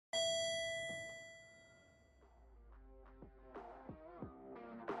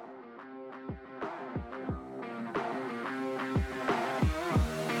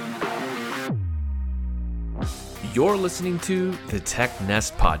You're listening to the Tech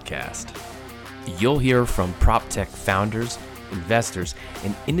Nest Podcast. You'll hear from prop tech founders, investors,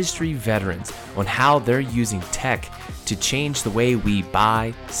 and industry veterans on how they're using tech to change the way we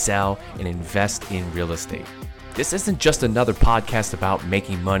buy, sell, and invest in real estate. This isn't just another podcast about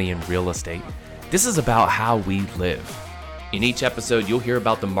making money in real estate. This is about how we live. In each episode, you'll hear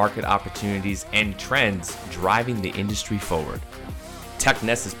about the market opportunities and trends driving the industry forward. Tech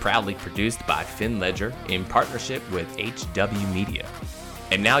Nest is proudly produced by Finn Ledger in partnership with HW Media.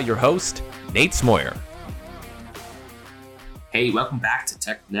 And now your host, Nate Smoyer. Hey, welcome back to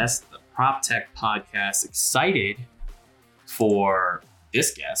Tech Nest, the prop tech podcast. Excited for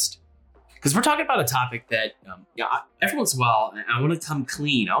this guest because we're talking about a topic that every once in a while I want to come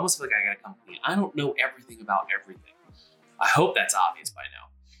clean. I almost feel like I got to come clean. I don't know everything about everything. I hope that's obvious by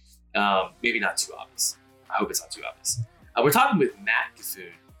now. Maybe not too obvious. I hope it's not too obvious. We're talking with Matt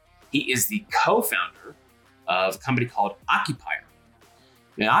Gaffoon. He is the co-founder of a company called Occupier.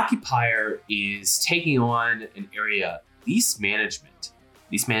 Now, Occupier is taking on an area, lease management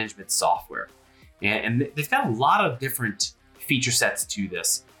software. And they've got a lot of different feature sets to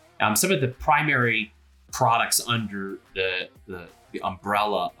this. Some of the primary products under the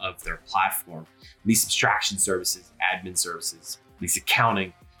umbrella of their platform: lease abstraction services, admin services, lease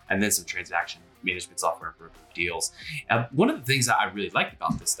accounting, and then some transaction management software and broker deals. One of the things that I really liked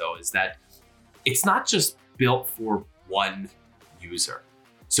about this, though, is that it's not just built for one user.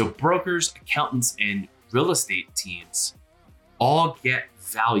 So brokers, accountants, and real estate teams all get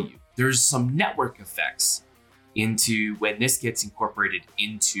value. There's some network effects into when this gets incorporated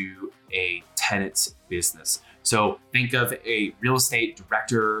into a tenant's business. So think of a real estate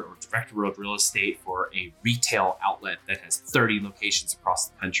director or director of real estate for a retail outlet that has 30 locations across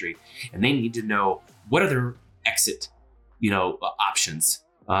the country, and they need to know what are their exit, options.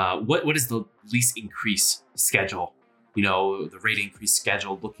 What is the lease increase schedule? The rate increase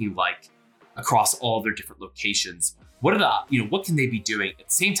schedule looking like across all their different locations. What are what can they be doing? At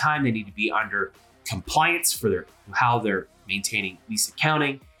the same time, they need to be under compliance for how they're maintaining lease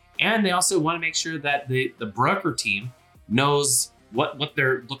accounting. And they also want to make sure that the broker team knows what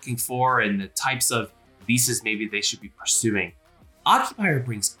they're looking for and the types of leases maybe they should be pursuing. Occupier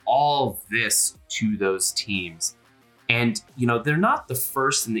brings all this to those teams. And, they're not the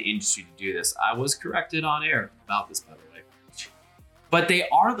first in the industry to do this. I was corrected on air about this, by the way. But they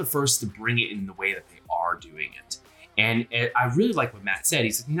are the first to bring it in the way that they are doing it. And I really like what Matt said.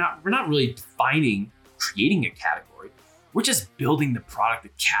 He said, we're not really creating a category. We're just building the product the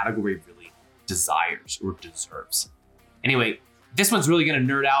category really desires or deserves. Anyway, this one's really going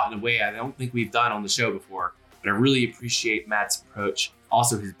to nerd out in a way I don't think we've done on the show before, but I really appreciate Matt's approach.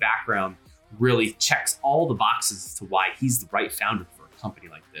 Also, his background really checks all the boxes as to why he's the right founder for a company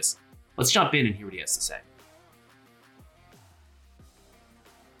like this. Let's jump in and hear what he has to say.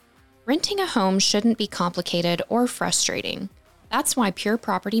 Renting a home shouldn't be complicated or frustrating. That's why Pure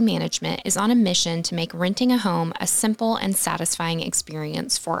Property Management is on a mission to make renting a home a simple and satisfying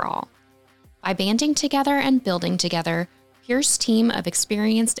experience for all. By banding together and building together, Pure's team of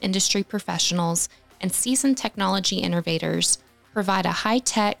experienced industry professionals and seasoned technology innovators provide a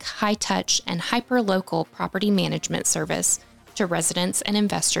high-tech, high-touch, and hyper-local property management service to residents and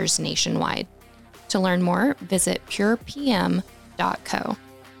investors nationwide. To learn more, visit purepm.co.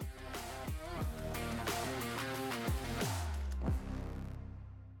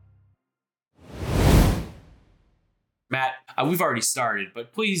 Matt, we've already started,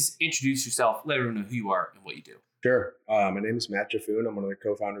 but please introduce yourself, let everyone know who you are and what you do. Sure. My name is Matt Gaffoon. I'm one of the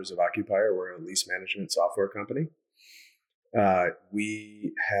co-founders of Occupier. We're a lease management software company.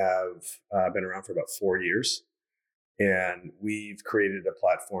 We have been around for about 4 years, and we've created a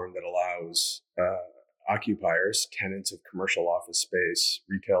platform that allows occupiers, tenants of commercial office space,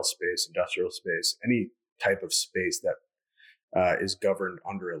 retail space, industrial space, any type of space that is governed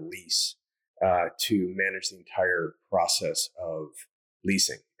under a lease, to manage the entire process of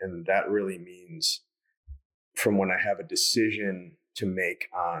leasing. And that really means from when I have a decision to make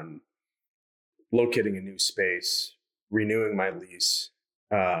on locating a new space, renewing my lease,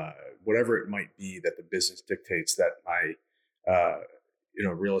 whatever it might be that the business dictates that my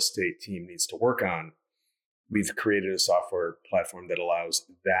real estate team needs to work on, we've created a software platform that allows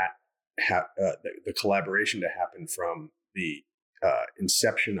that the collaboration to happen from the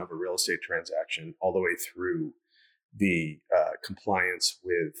inception of a real estate transaction all the way through the compliance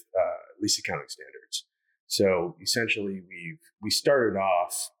with lease accounting standards. So essentially, we started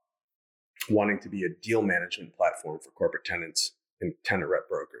off wanting to be a deal management platform for corporate tenants and tenant rep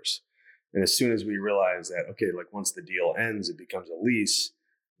brokers. And as soon as we realized that, okay, like once the deal ends, it becomes a lease,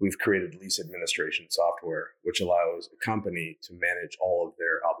 we've created lease administration software, which allows a company to manage all of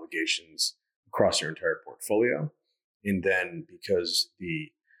their obligations across their entire portfolio. And then because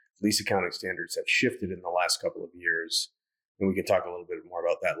the lease accounting standards have shifted in the last couple of years, and we can talk a little bit more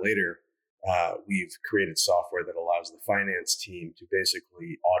about that later, we've created software that allows the finance team to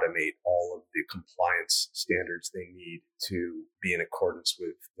basically automate all of the compliance standards they need to be in accordance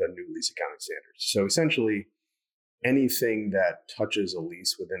with the new lease accounting standards. So essentially, anything that touches a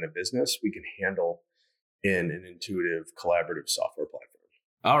lease within a business, we can handle in an intuitive, collaborative software platform.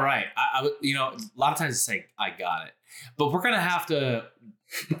 All right. A lot of times I say, I got it. But we're going to have to,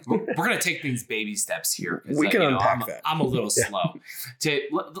 we're going to take things baby steps here. We can unpack that. I'm a little slow.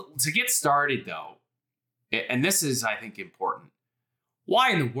 To get started, though, and this is, I think, important.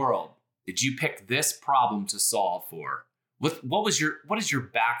 Why in the world did you pick this problem to solve for? What is your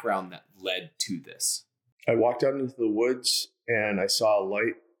background that led to this? I walked out into the woods and I saw a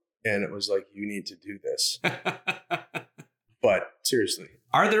light and it was like, you need to do this. But seriously.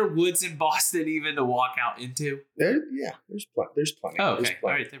 Are there woods in Boston even to walk out into? There's plenty. Oh, okay. All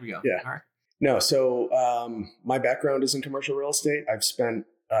right, there we go. Yeah. All right. No, so my background is in commercial real estate. I spent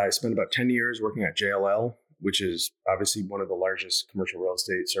about 10 years working at JLL, which is obviously one of the largest commercial real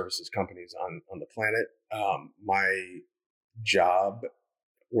estate services companies on the planet. My job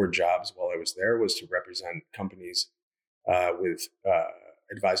or jobs while I was there was to represent companies with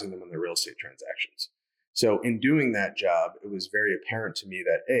advising them on their real estate transactions. So in doing that job, it was very apparent to me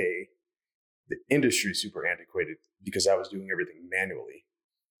that A, the industry is super antiquated because I was doing everything manually.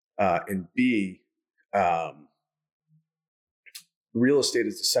 And B, real estate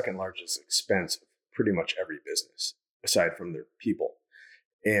is the second largest expense of pretty much every business, aside from their people.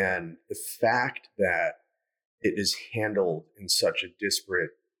 And the fact that it is handled in such a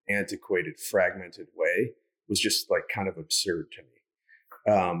disparate, antiquated, fragmented way was just like kind of absurd to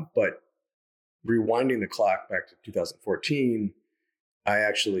me. But rewinding the clock back to 2014, I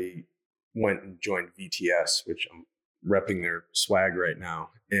actually went and joined VTS, which I'm repping their swag right now.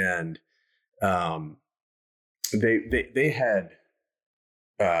 And they had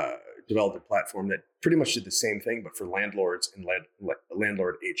developed a platform that pretty much did the same thing, but for landlords and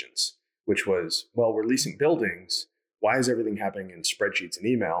landlord agents, which was, well, we're leasing buildings. Why is everything happening in spreadsheets and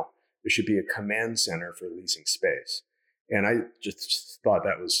email? There should be a command center for leasing space. And I just thought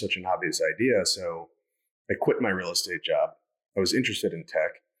that was such an obvious idea. So I quit my real estate job. I was interested in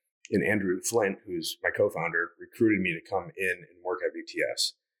tech, and Andrew Flint, who's my co-founder, recruited me to come in and work at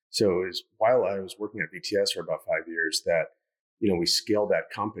VTS. So it was while I was working at VTS for about 5 years that, we scaled that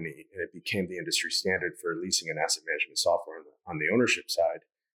company and it became the industry standard for leasing and asset management software on the ownership side,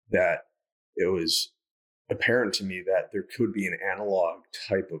 that it was apparent to me that there could be an analog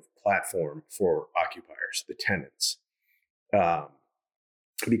type of platform for occupiers, the tenants.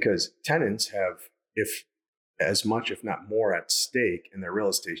 Because tenants have, as much, if not more, at stake in their real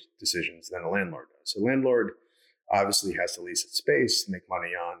estate decisions than a landlord does. So landlord obviously has to lease its space, make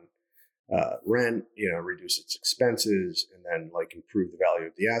money on rent, reduce its expenses, and then improve the value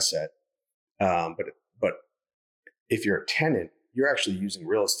of the asset. But if you're a tenant, you're actually using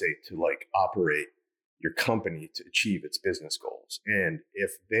real estate to operate your company to achieve its business goals. And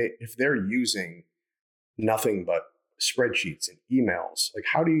if they're using nothing but spreadsheets and emails,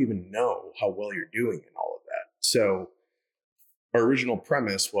 how do you even know how well you're doing in all of that? So our original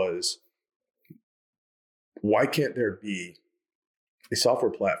premise was, why can't there be a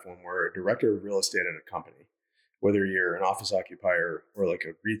software platform where a director of real estate at a company, whether you're an office occupier or a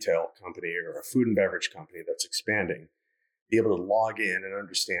retail company or a food and beverage company that's expanding, be able to log in and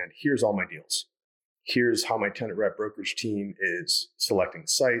understand, here's all my deals. Here's how my tenant rep brokerage team is selecting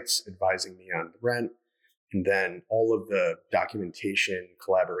sites, advising me on the rent. And then all of the documentation,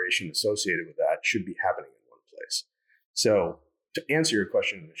 collaboration associated with that should be happening in one place. So to answer your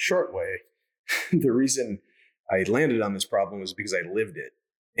question in a short way, the reason I landed on this problem was because I lived it.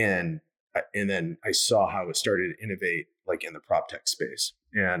 And then I saw how it started to innovate in the prop tech space.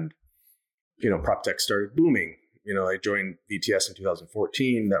 And, prop tech started booming. I joined VTS in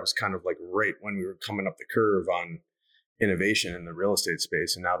 2014. That was kind of right when we were coming up the curve on innovation in the real estate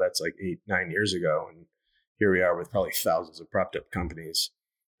space. And now that's 8-9 years ago. And here we are with probably thousands of prop tech companies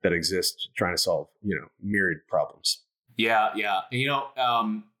that exist trying to solve, myriad problems. Yeah.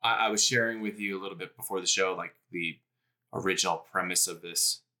 I was sharing with you a little bit before the show, the original premise of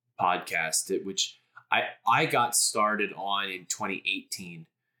this podcast, which I got started on in 2018.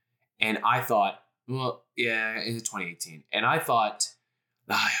 And I thought, well, yeah, it's 2018. And I thought,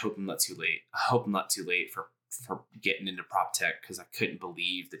 I hope I'm not too late. I hope I'm not too late for getting into prop tech, because I couldn't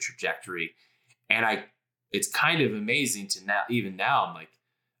believe the trajectory. And it's kind of amazing to now, even now, I'm like,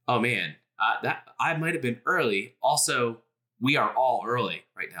 Oh man, that I might have been early. Also, we are all early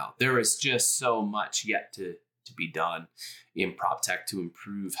right now. There is just so much yet to be done in prop tech to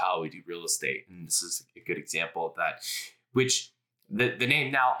improve how we do real estate, and this is a good example of that. Which the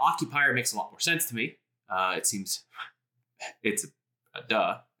name now occupier makes a lot more sense to me. It seems it's a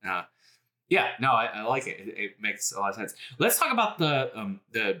duh. Yeah, no, I like it. It makes a lot of sense. Let's talk about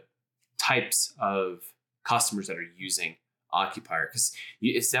the types of customers that are using occupier, because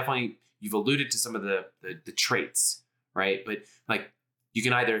it's definitely, you've alluded to some of the traits, right? But like, you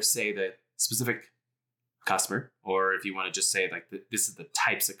can either say the specific customer, or if you want to just say like this is the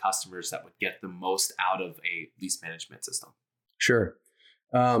types of customers that would get the most out of a lease management system. Sure.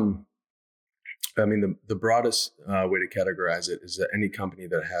 I mean, the broadest way to categorize it is that any company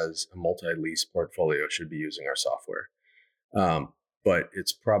that has a multi-lease portfolio should be using our software. But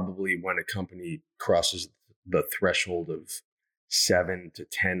it's probably when a company crosses the threshold of 7 to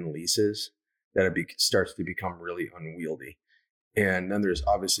 10 leases that it starts to become really unwieldy. And then there's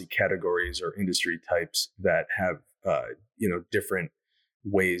obviously categories or industry types that have different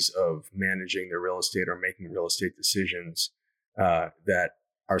ways of managing their real estate or making real estate decisions that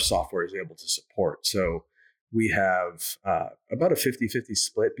our software is able to support. So we have about a 50-50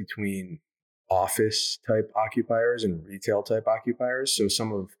 split between office type occupiers and retail type occupiers. So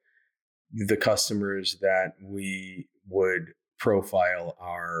some of the customers that we would profile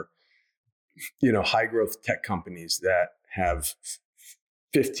are, high growth tech companies that have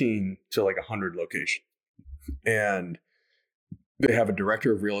 15 to like 100 locations. And they have a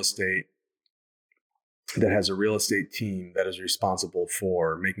director of real estate that has a real estate team that is responsible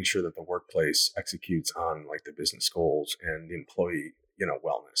for making sure that the workplace executes on like the business goals and the employee,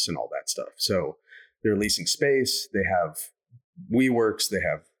 wellness and all that stuff. So they're leasing space, they have WeWorks, they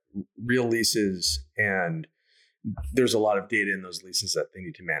have real leases, and there's a lot of data in those leases that they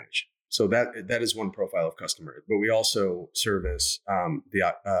need to manage. So that is one profile of customer. But we also service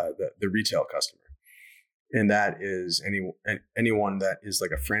the retail customer, and that is anyone that is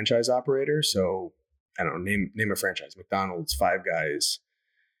like a franchise operator. So I don't know, name a franchise: McDonald's, Five Guys.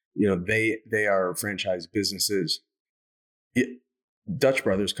 They are franchise businesses. Dutch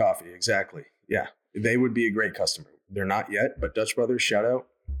Brothers Coffee, exactly. Yeah, they would be a great customer. They're not yet, but Dutch Brothers, shout out,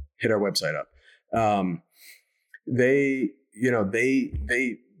 hit our website up. They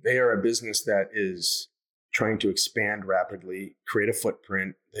are a business that is trying to expand rapidly, create a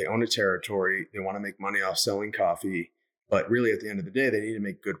footprint. They own a territory. They want to make money off selling coffee. But really, at the end of the day, they need to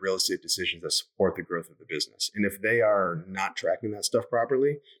make good real estate decisions that support the growth of the business. And if they are not tracking that stuff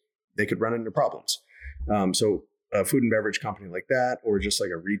properly, they could run into problems. So a food and beverage company like that, or just like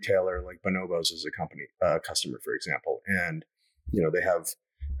a retailer like Bonobos is a customer, for example. And, they have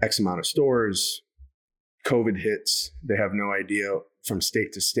X amount of stores. COVID hits. They have no idea from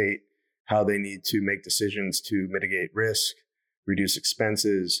state to state how they need to make decisions to mitigate risk, reduce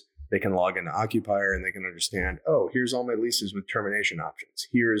expenses. They can log into Occupier and they can understand, oh, here's all my leases with termination options.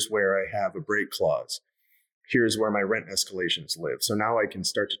 Here's where I have a break clause. Here's where my rent escalations live. So now I can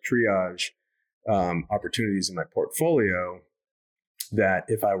start to triage opportunities in my portfolio that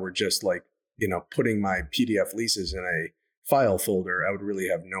if I were just like, putting my PDF leases in a file folder, I would really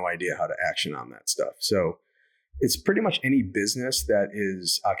have no idea how to action on that stuff. So it's pretty much any business that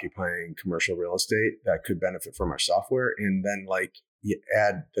is occupying commercial real estate that could benefit from our software. And then like you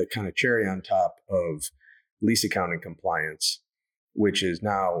add the kind of cherry on top of lease accounting compliance, which is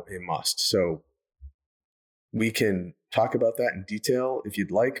now a must. So we can talk about that in detail if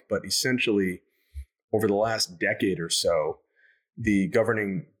you'd like, but essentially over the last decade or so, the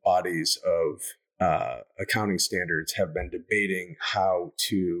governing bodies of accounting standards have been debating how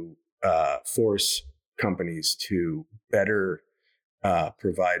to force companies to better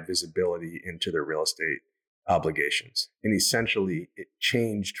provide visibility into their real estate obligations. And essentially, it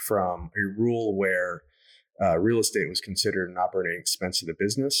changed from a rule where real estate was considered an operating expense of the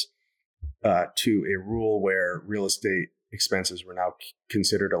business to a rule where real estate expenses were now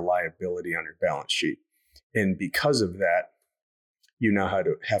considered a liability on your balance sheet. And because of that, you now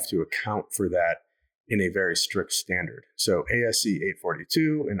have to account for that in a very strict standard. So ASC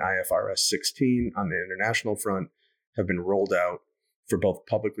 842 and IFRS 16 on the international front have been rolled out for both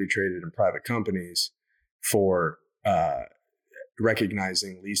publicly traded and private companies for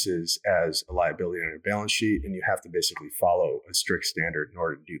recognizing leases as a liability on your balance sheet. And you have to basically follow a strict standard in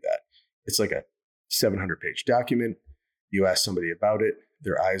order to do that. It's like a 700-page document. You ask somebody about it,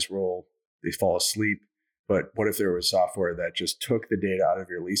 their eyes roll, they fall asleep. But what if there was software that just took the data out of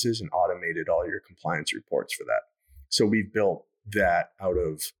your leases and automated all your compliance reports for that? So we've built that out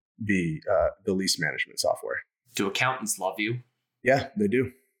of the lease management software. Do accountants love you? Yeah, they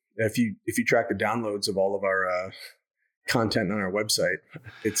do. If you track the downloads of all of our content on our website,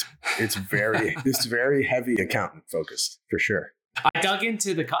 it's very heavy accountant focused for sure. I dug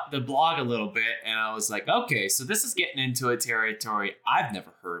into the blog a little bit, and I was like, okay, so this is getting into a territory I've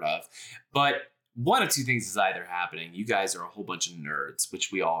never heard of. But one of two things is either happening. You guys are a whole bunch of nerds,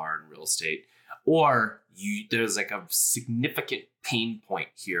 which we all are in real estate, or there's like a significant pain point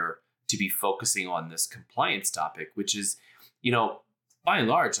here to be focusing on this compliance topic, which is, by and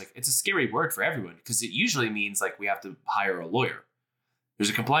large, like it's a scary word for everyone because it usually means like we have to hire a lawyer. There's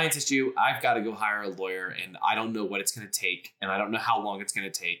a compliance issue. I've got to go hire a lawyer, and I don't know what it's going to take, and I don't know how long it's going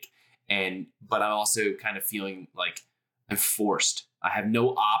to take. But I'm also kind of feeling like I'm forced. I have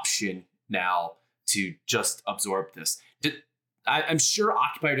no option now to just absorb this. I'm sure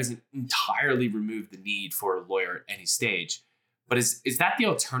Occupier doesn't entirely remove the need for a lawyer at any stage, but is that the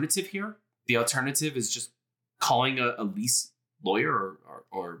alternative here? The alternative is just calling a lease lawyer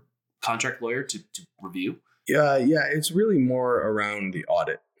or contract lawyer to review? Yeah, it's really more around the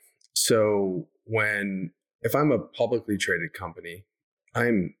audit. So if I'm a publicly traded company,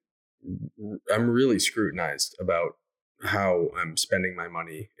 I'm really scrutinized about how I'm spending my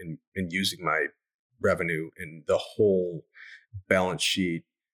money and using my revenue in the whole balance sheet,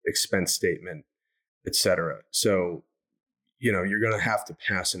 expense statement, etc. So, you're going to have to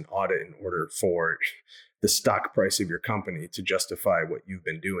pass an audit in order for the stock price of your company to justify what you've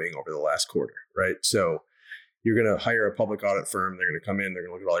been doing over the last quarter, right? So you're going to hire a public audit firm. They're going to come in, they're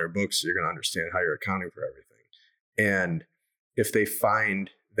going to look at all your books. You're going to understand how you're accounting for everything. And if they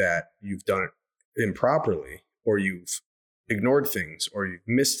find that you've done it improperly, or you've ignored things, or you've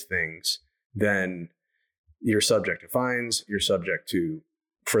missed things, then you're subject to fines, you're subject to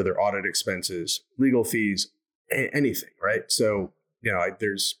further audit expenses, legal fees, anything, right? So,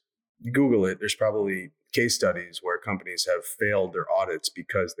 Google it. There's probably case studies where companies have failed their audits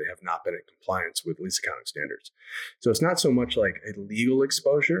because they have not been in compliance with lease accounting standards. So it's not so much like a legal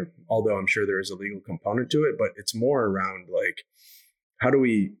exposure, although I'm sure there is a legal component to it, but it's more around like, how do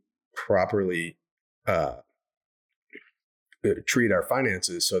we properly treat our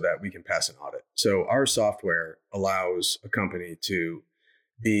finances so that we can pass an audit? So our software allows a company to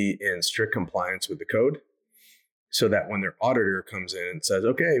be in strict compliance with the code, so that when their auditor comes in and says,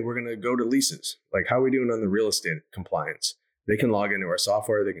 okay, we're going to go to leases, like how are we doing on the real estate compliance? They can log into our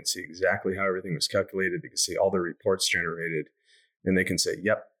software. They can see exactly how everything was calculated. They can see all the reports generated, and they can say,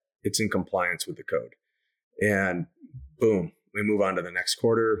 yep, it's in compliance with the code. And boom, we move on to the next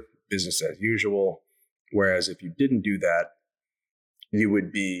quarter, business as usual. Whereas if you didn't do that, you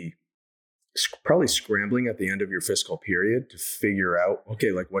would be probably scrambling at the end of your fiscal period to figure out,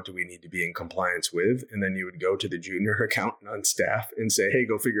 okay, like what do we need to be in compliance with? And then you would go to the junior accountant on staff and say, hey,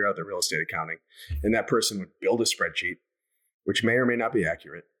 go figure out the real estate accounting. And that person would build a spreadsheet, which may or may not be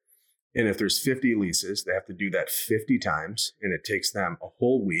accurate. And if there's 50 leases, they have to do that 50 times, and it takes them a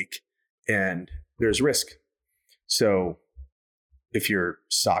whole week, and there's risk. So if you're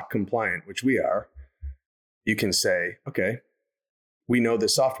SOC compliant, which we are, you can say, okay, we know the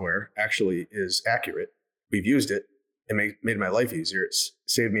software actually is accurate. We've used it. It made my life easier. It's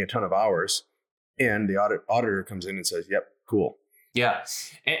saved me a ton of hours. And the auditor comes in and says, yep, cool. Yeah.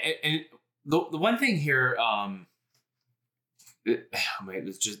 And the one thing here,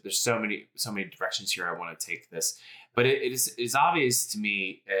 there's so many directions here I want to take this, but it is obvious to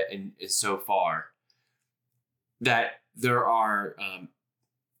me and so far that there are,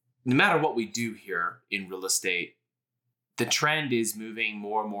 no matter what we do here in real estate, the trend is moving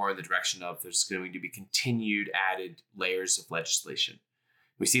more and more in the direction of there's going to be continued added layers of legislation.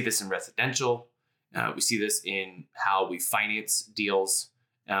 We see this in residential. We see this in how we finance deals.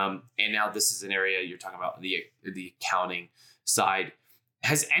 And now this is an area you're talking about, the accounting side.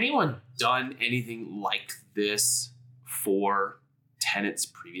 Has anyone done anything like this for tenants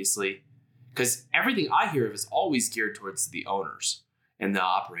previously? Because everything I hear of is always geared towards the owners and the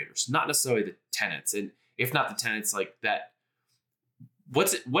operators, not necessarily the tenants. And if not the tenants, like that,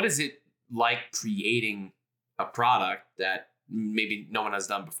 what is it like creating a product that maybe no one has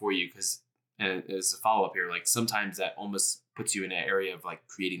done before you? Because as a follow-up here, like sometimes that almost puts you in an area of like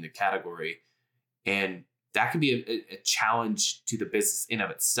creating the category, and that can be a challenge to the business in of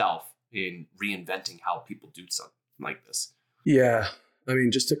itself in reinventing how people do something like this. Yeah. I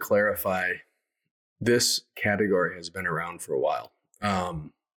mean, just to clarify, this category has been around for a while.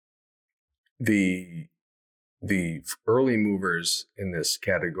 The early movers in this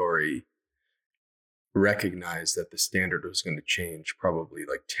category recognized that the standard was going to change probably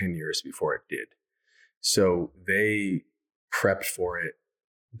like 10 years before it did. So they prepped for it,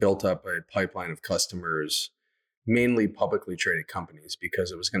 built up a pipeline of customers, mainly publicly traded companies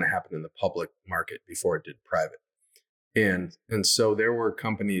because it was going to happen in the public market before it did private. And so there were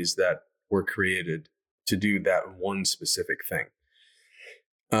companies that were created to do that one specific thing.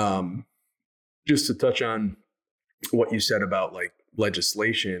 Just to touch on what you said about like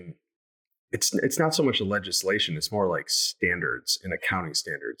legislation, it's not so much a legislation, it's more like standards and accounting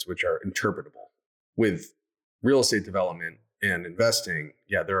standards, which are interpretable. With real estate development and investing,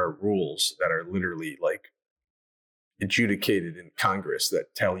 yeah, there are rules that are literally like adjudicated in Congress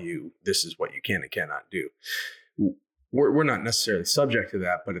that tell you this is what you can and cannot do. We're not necessarily subject to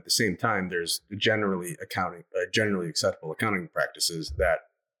that, but at the same time, there's generally acceptable accounting practices that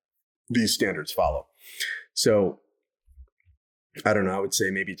these standards follow. So I don't know, I would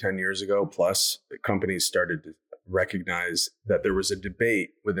say maybe 10 years ago plus, companies started to recognize that there was a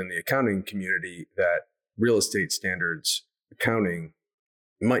debate within the accounting community that real estate standards accounting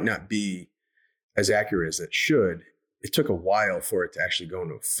might not be as accurate as it should. It took a while for it to actually go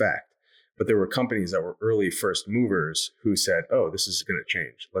into effect. But there were companies that were early first movers who said, oh, this is going to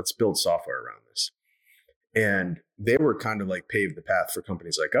change. Let's build software around this. And they were kind of like paved the path for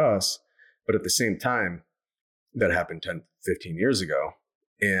companies like us. But at the same time, that happened 10, 15 years ago.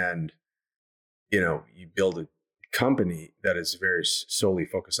 And, you build a company that is very solely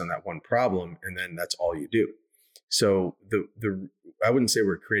focused on that one problem, and then that's all you do. So I wouldn't say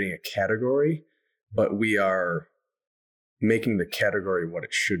we're creating a category, but we are making the category what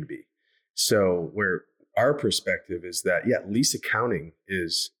it should be. So where our perspective is that, yeah, lease accounting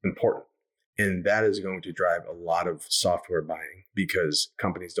is important. And that is going to drive a lot of software buying because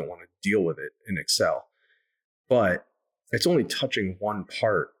companies don't want to deal with it in Excel. But it's only touching one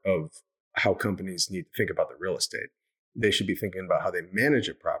part of how companies need to think about the real estate. They should be thinking about how they manage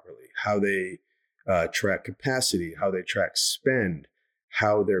it properly, how they track capacity, how they track spend,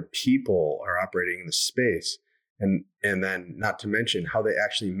 how their people are operating in the space. And then not to mention how they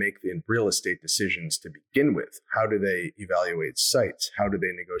actually make the real estate decisions to begin with. How do they evaluate sites? How do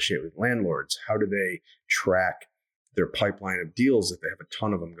they negotiate with landlords? How do they track their pipeline of deals if they have a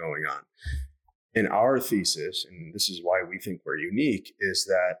ton of them going on? And our thesis, and this is why we think we're unique, is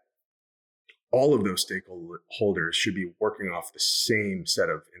that all of those stakeholders should be working off the same set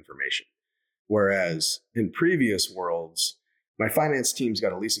of information. Whereas in previous worlds, my finance team's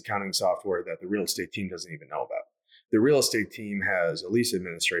got a lease accounting software that the real estate team doesn't even know about. The real estate team has a lease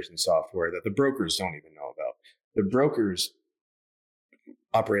administration software that the brokers don't even know about. The brokers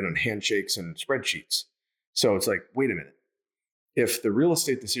operate on handshakes and spreadsheets. So it's like, wait a minute. If the real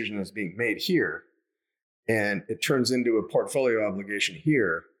estate decision is being made here and it turns into a portfolio obligation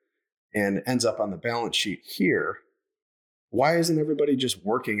here and ends up on the balance sheet here, why isn't everybody just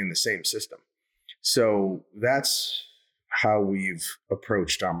working in the same system? So that's how we've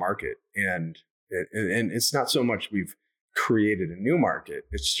approached our market. And it's not so much we've created a new market.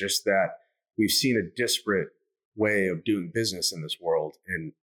 It's just that we've seen a disparate way of doing business in this world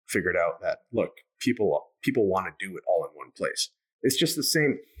and figured out that, look, people want to do it all in one place. It's just the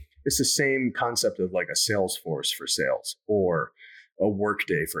same. It's the same concept of like a Salesforce for sales or a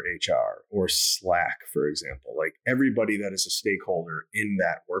Workday for HR or Slack, for example. Like everybody that is a stakeholder in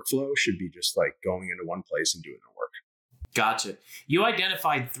that workflow should be just like going into one place and doing the work. Gotcha. You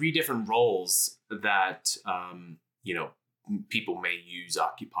identified 3 different roles that, people may use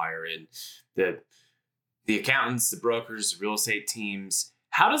Occupier in: the accountants, the brokers, the real estate teams.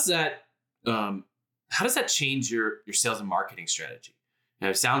 How does that change your sales and marketing strategy? Now,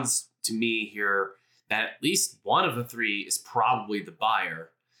 it sounds to me here that at least one of the 3 is probably the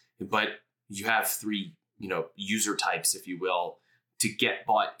buyer, but you have 3, user types, if you will, to get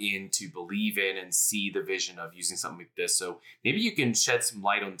bought in, to believe in and see the vision of using something like this. So maybe you can shed some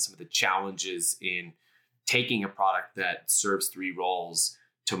light on some of the challenges in taking a product that serves 3 roles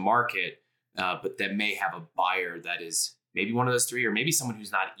to market, but that may have a buyer that is maybe one of those 3, or maybe someone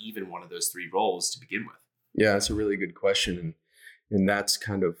who's not even one of those 3 roles to begin with. Yeah, that's a really good question. And that's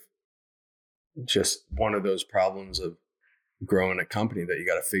kind of just one of those problems of growing a company that you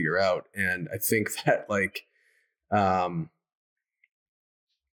got to figure out. And I think that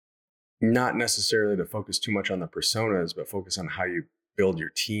not necessarily to focus too much on the personas, but focus on how you build your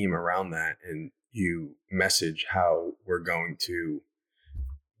team around that and you message how we're going to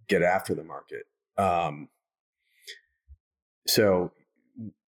get after the market. So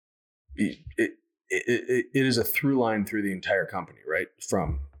it is a through line through the entire company, right?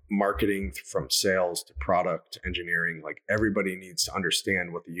 From marketing, from sales to product to engineering. Like everybody needs to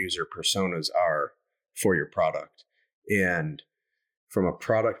understand what the user personas are for your product. And from a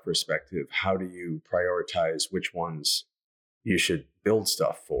product perspective, how do you prioritize which ones you should build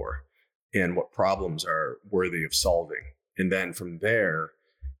stuff for? what problems are worthy of solving. And then from there,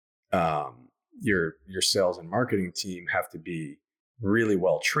 your sales and marketing team have to be really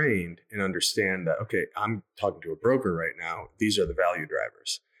well trained and understand that, okay, I'm talking to a broker right now. These are the value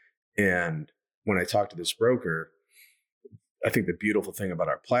drivers. And when I talk to this broker, I think the beautiful thing about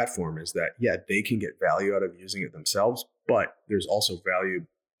our platform is that, yeah, they can get value out of using it themselves, but there's also value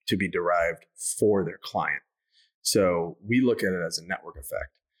to be derived for their client. So we look at it as a network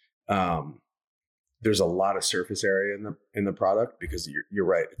effect. There's a lot of surface area in the product because you're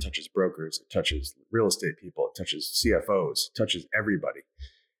right. It touches brokers, it touches real estate people, it touches CFOs, it touches everybody.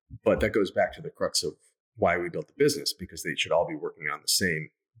 But that goes back to the crux of why we built the business, because they should all be working on the same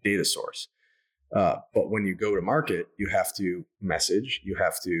data source. But when you go to market, you have to message, you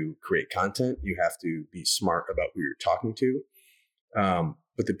have to create content, you have to be smart about who you're talking to.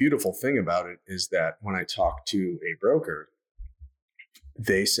 But the beautiful thing about it is that when I talk to a broker,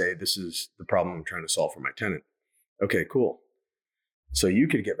 they say, this is the problem I'm trying to solve for my tenant. Okay, cool. So you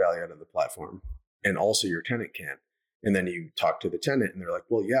could get value out of the platform, and also your tenant can. And then you talk to the tenant and they're like,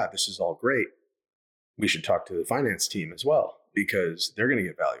 well, yeah, this is all great. We should talk to the finance team as well, because they're going to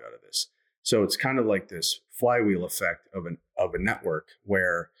get value out of this. So it's kind of like this flywheel effect of a network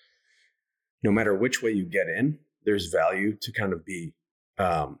where no matter which way you get in, there's value to kind of be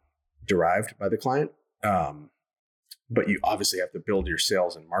derived by the client. But you obviously have to build your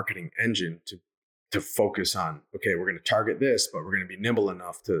sales and marketing engine to focus on, okay, we're going to target this, but we're going to be nimble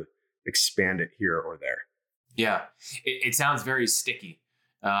enough to expand it here or there. Yeah, it sounds very sticky.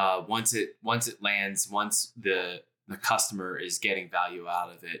 Once it lands, once the customer is getting value out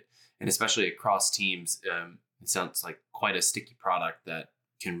of it, and especially across teams, it sounds like quite a sticky product that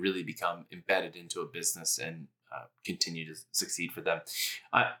can really become embedded into a business and continue to succeed for them.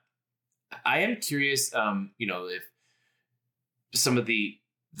 I am curious, if some of the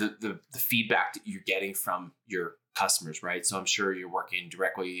feedback that you're getting from your customers, right? So I'm sure you're working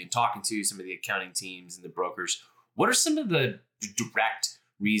directly and talking to some of the accounting teams and the brokers. What are some of the direct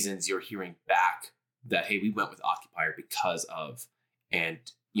reasons you're hearing back that, hey, we went with Occupier because of, and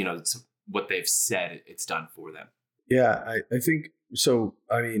it's what they've said it's done for them? Yeah, I think so.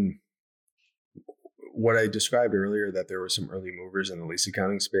 I mean, what I described earlier, that there were some early movers in the lease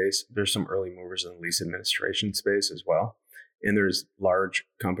accounting space, there's some early movers in the lease administration space as well. And there's large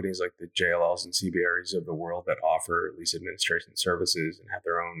companies like the JLLs and CBREs of the world that offer lease administration services and have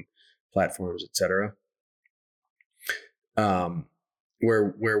their own platforms, et cetera.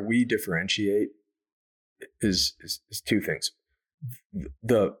 Where we differentiate is two things.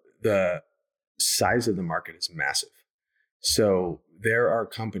 The size of the market is massive. So there are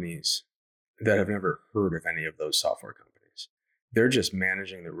companies that have never heard of any of those software companies. They're just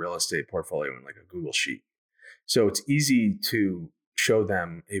managing the real estate portfolio in like a Google Sheet. So it's easy to show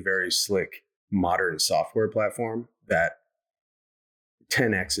them a very slick, modern software platform that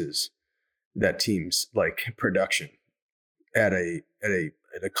 10x's that team's like production at a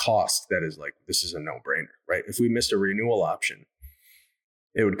cost that is like, this is a no-brainer, right? If we missed a renewal option,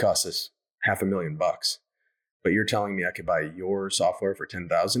 it would cost us $500,000. But you're telling me I could buy your software for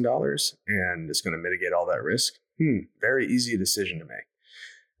 $10,000 and it's going to mitigate all that risk? Very easy decision to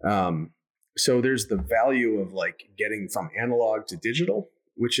make. So there's the value of like getting from analog to digital,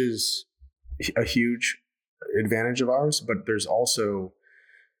 which is a huge advantage of ours. But there's also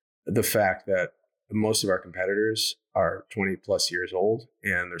the fact that most of our competitors are 20 plus years old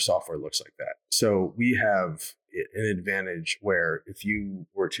and their software looks like that. So we have an advantage where if you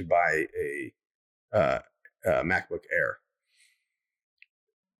were to buy a MacBook Air,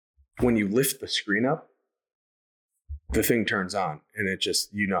 when you lift the screen up, the thing turns on and it just,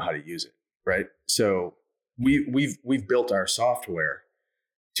 how to use it, right? So we've built our software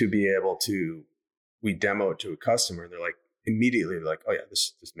to be able to, we demo it to a customer. They're like, immediately they're like, oh yeah,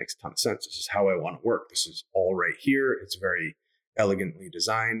 this makes a ton of sense. This is how I want to work. This is all right here. It's very elegantly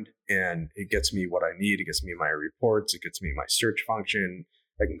designed and it gets me what I need. It gets me my reports. It gets me my search function.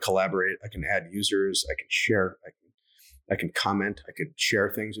 I can collaborate. I can add users. I can share. I can comment. I can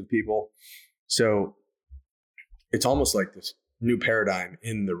share things with people. So it's almost like this new paradigm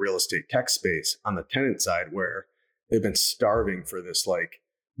in the real estate tech space on the tenant side, where they've been starving for this like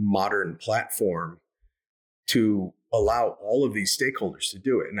modern platform to allow all of these stakeholders to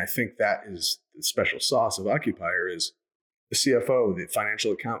do it. And I think that is the special sauce of Occupier is the CFO, the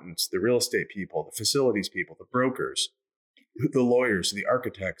financial accountants, the real estate people, the facilities people, the brokers, the lawyers, the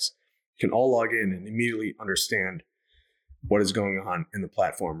architects can all log in and immediately understand what is going on in the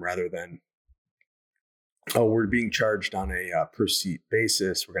platform, rather than, oh, we're being charged on a per seat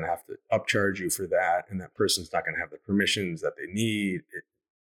basis. We're going to have to upcharge you for that. And that person's not going to have the permissions that they need.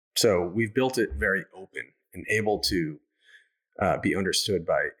 So we've built it very open and able to be understood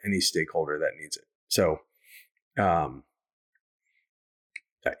by any stakeholder that needs it. So on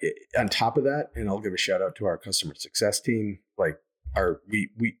top of that, and I'll give a shout out to our customer success team, like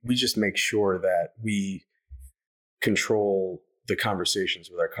we just make sure that we control the conversations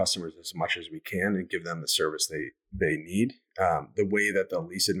with our customers as much as we can and give them the service they need. The way that the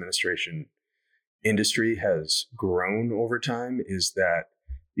lease administration industry has grown over time is that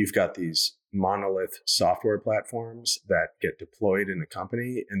you've got these monolith software platforms that get deployed in a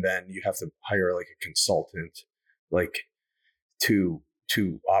company, and then you have to hire like a consultant like to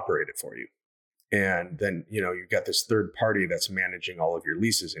operate it for you. And then, you've got this third party that's managing all of your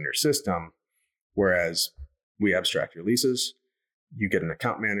leases in your system. Whereas we abstract your leases, you get an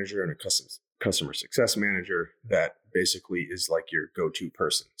account manager and a customer success manager that basically is like your go-to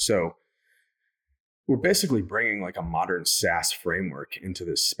person. So we're basically bringing like a modern SaaS framework into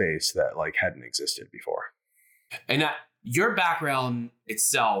this space that like hadn't existed before. And your background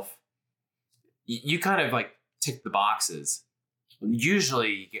itself, you kind of like tick the boxes.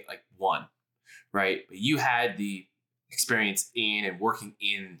 Usually you get like one, right? But you had the experience in and working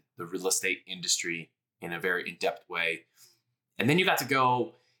in the real estate industry in a very in-depth way. And then you got to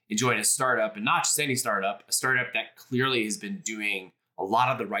go and join a startup, and not just any startup, a startup that clearly has been doing a lot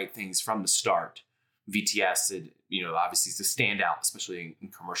of the right things from the start. VTS, obviously is a standout, especially in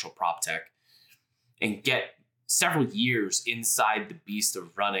commercial prop tech, and get several years inside the beast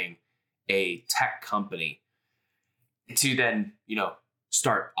of running a tech company to then,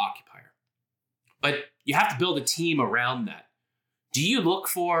 start Occupier. But you have to build a team around that. Do you look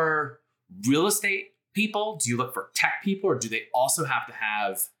for real estate people? Do you look for tech people? Or do they also have to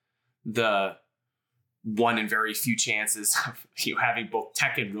have the one in very few chances of having both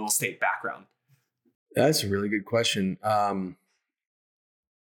tech and real estate background? That's a really good question.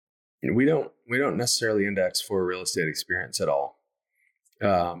 We don't necessarily index for real estate experience at all.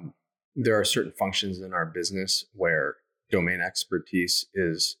 There are certain functions in our business where domain expertise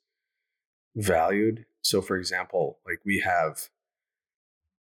is valued. So, for example, like we have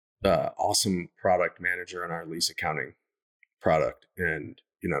awesome product manager in our lease accounting product, and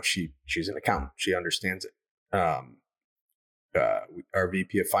she's an accountant. She understands it. Our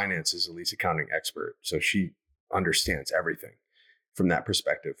VP of finance is a lease accounting expert, so she understands everything from that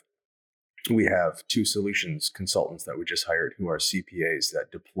perspective. We have 2 solutions consultants that we just hired who are CPAs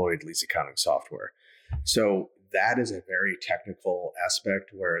that deployed lease accounting software. So that is a very technical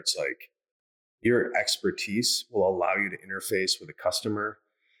aspect where it's like your expertise will allow you to interface with a customer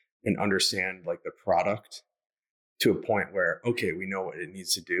and understand like the product to a point where, okay, we know what it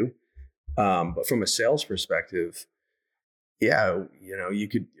needs to do. But from a sales perspective, yeah, you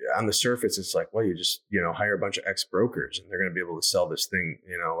could, on the surface, it's like, well, you just, hire a bunch of ex-brokers and they're going to be able to sell this thing,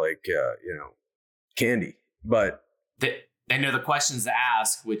 like candy. But they know the questions to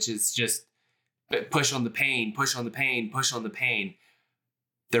ask, which is just push on the pain, push on the pain, push on the pain.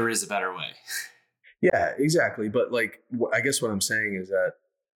 There is a better way. Yeah, exactly. But like, I guess what I'm saying is that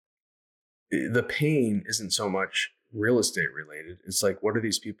the pain isn't so much real estate related. It's like, what are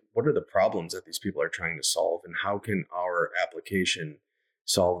the problems that these people are trying to solve, and how can our application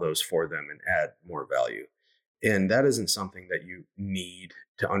solve those for them and add more value? And that isn't something that you need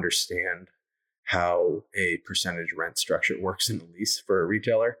to understand how a percentage rent structure works in a lease for a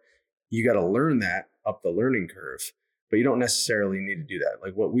retailer. You got to learn that up the learning curve, but you don't necessarily need to do that.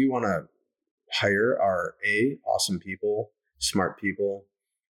 Like, what we want to hire are awesome people, smart people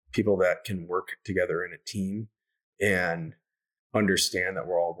that can work together in a team and understand that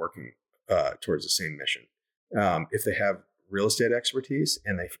we're all working towards the same mission. If they have real estate expertise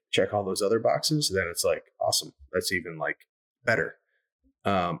and they check all those other boxes, then it's like, awesome. That's even like better.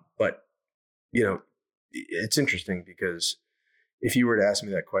 But it's interesting because if you were to ask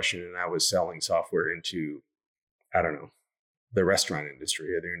me that question and I was selling software into, I don't know, the restaurant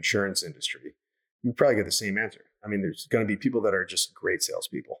industry or the insurance industry, you'd probably get the same answer. I mean, there's going to be people that are just great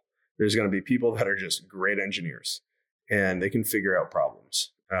salespeople. There's going to be people that are just great engineers and they can figure out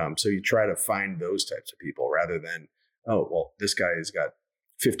problems. So you try to find those types of people rather than, oh, well, this guy has got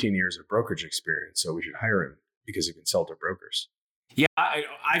 15 years of brokerage experience, so we should hire him because he can sell to brokers. Yeah,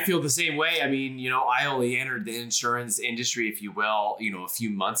 I feel the same way. I mean, I only entered the insurance industry, if you will, a few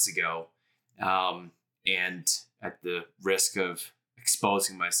months ago. And at the risk of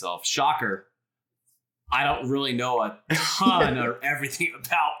exposing myself, shocker, I don't really know a ton or everything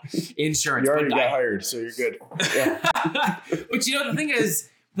about insurance. You already got hired, so you're good. Yeah. But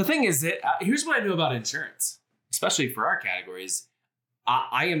the thing is that here's what I know about insurance, especially for our categories.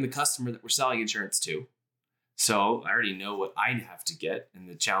 I am the customer that we're selling insurance to. So I already know what I have to get and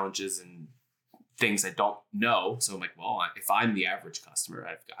the challenges and things I don't know. So I'm like, well, if I'm the average customer,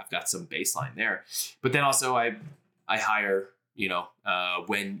 I've got some baseline there. But then also I hire,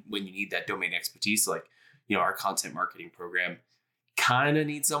 when you need that domain expertise, like, our content marketing program kind of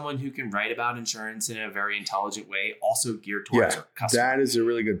needs someone who can write about insurance in a very intelligent way, also geared towards our customers. That is a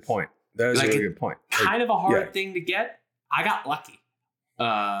really good point. That is a really good point. Kind of a hard thing to get. I got lucky.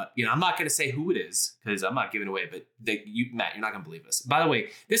 I'm not going to say who it is because I'm not giving away, but Matt, you're not going to believe this. By the way,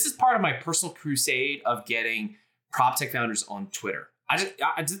 this is part of my personal crusade of getting prop tech founders on Twitter.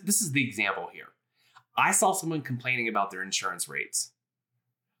 This is the example here. I saw someone complaining about their insurance rates.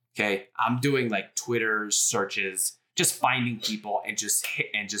 Okay. I'm doing like Twitter searches, just finding people and just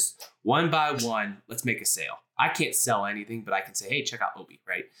one by one, let's make a sale. I can't sell anything, but I can say, hey, check out Obi,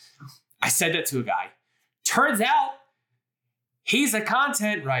 right? I said that to a guy. Turns out he's a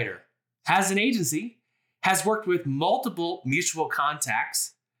content writer, has an agency, has worked with multiple mutual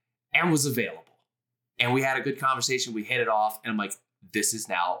contacts, and was available. And we had a good conversation. We hit it off. And I'm like, this is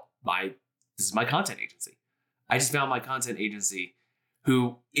my content agency. I just found my content agency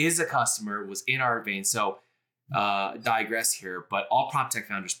who is a customer, was in our vein. So digress here, but all prop tech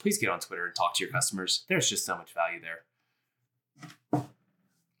founders, please get on Twitter and talk to your customers. There's just so much value there.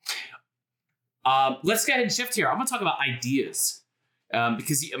 Let's go ahead and shift here. I'm going to talk about ideas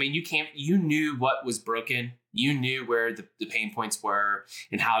because you knew what was broken. You knew where the pain points were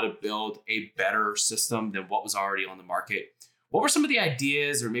and how to build a better system than what was already on the market. What were some of the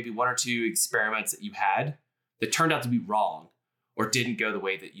ideas or maybe one or two experiments that you had that turned out to be wrong or didn't go the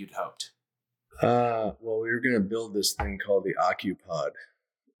way that you'd hoped? Well, we were going to build this thing called the OccuPod,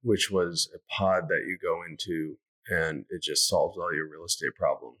 which was a pod that you go into and it just solves all your real estate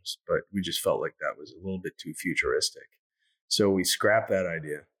problems. But we just felt like that was a little bit too futuristic. So we scrapped that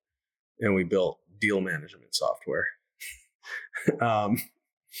idea and we built deal management software.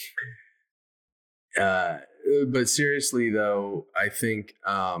 But seriously, though, I think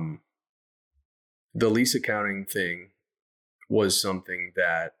the lease accounting thing was something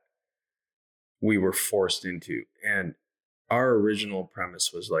that we were forced into. And our original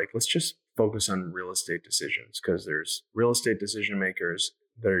premise was like, let's just focus on real estate decisions because there's real estate decision makers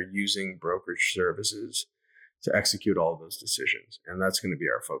that are using brokerage services to execute all of those decisions. And that's going to be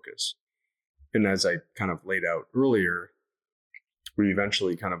our focus. And as I kind of laid out earlier, we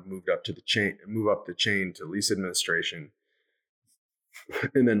eventually kind of move up the chain to lease administration.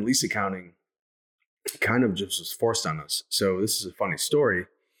 And then lease accounting kind of just was forced on us. So this is a funny story,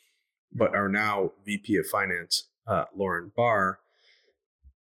 but our now VP of Finance, Lauren Barr,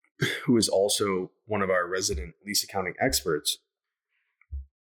 who is also one of our resident lease accounting experts,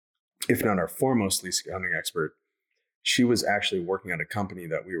 if not our foremost lease accounting expert, she was actually working at a company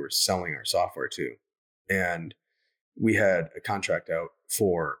that we were selling our software to. And we had a contract out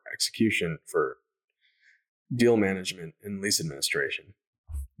for execution for deal management and lease administration,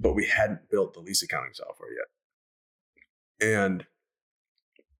 but we hadn't built the lease accounting software yet. And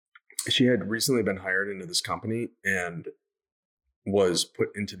she had recently been hired into this company and was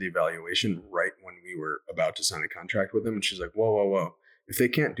put into the evaluation right when we were about to sign a contract with them. And she's like, whoa. If they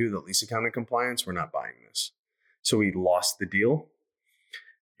can't do the lease accounting compliance, we're not buying this. So we lost the deal.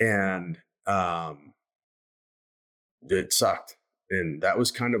 And it sucked. And that was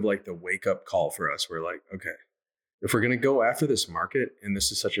kind of like the wake up call for us. We're like, okay, if we're going to go after this market and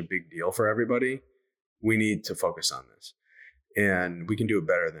this is such a big deal for everybody, we need to focus on this. And we can do it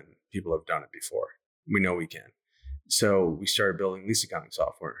better than people have done it before. We know we can. So we started building lease accounting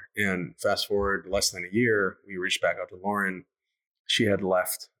software. And fast forward less than a year, we reached back out to Lauren. She had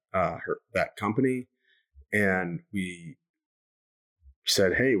left that company. And we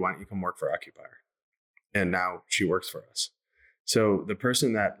said, hey, why don't you come work for Occupier? And now she works for us. So the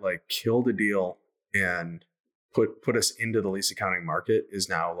person that like killed a deal and put us into the lease accounting market is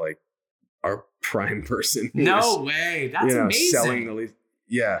now like our prime person. No way. That's amazing. Selling the lease.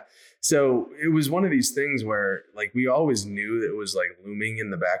 Yeah. So it was one of these things where like we always knew that it was like looming in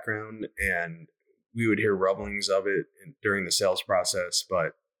the background and we would hear rumblings of it during the sales process,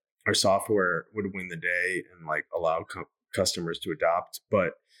 but our software would win the day and like allow customers to adopt.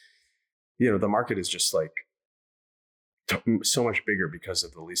 But, the market is just like so much bigger because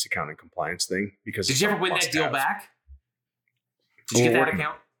of the lease accounting compliance thing. Because did you ever win that deal back? Did you get that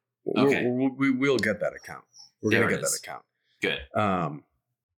account? Okay. We'll get that account. We're going to get that account. Good.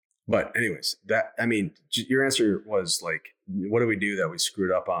 But anyways, your answer was like, what do we do that we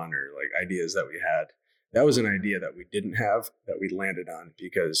screwed up on, or like ideas that we had? That was an idea that we didn't have that we landed on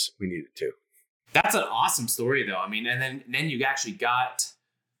because we needed to. That's an awesome story though. I mean, and then you actually got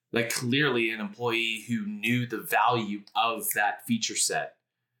like clearly an employee who knew the value of that feature set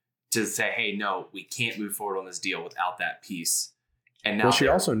to say, hey, no, we can't move forward on this deal without that piece. And now she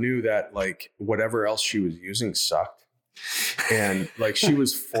also knew that like whatever else she was using sucked. And like she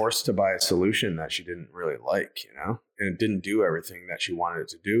was forced to buy a solution that she didn't really like, and it didn't do everything that she wanted it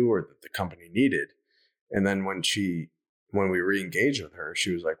to do or that the company needed. And then when we re-engaged with her,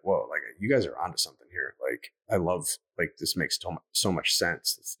 she was like, whoa, like you guys are onto something here. Like I love, like this makes so much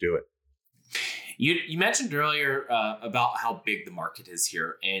sense. Let's do it. You mentioned earlier about how big the market is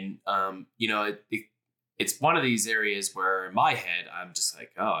here. And, it's one of these areas where in my head, I'm just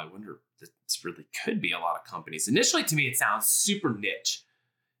like, oh, I wonder if this really could be a lot of companies. Initially, to me, it sounds super niche,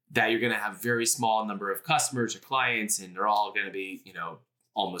 that you're going to have very small number of customers or clients, and they're all going to be,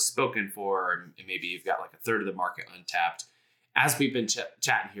 almost spoken for. And maybe you've got like a third of the market untapped. As we've been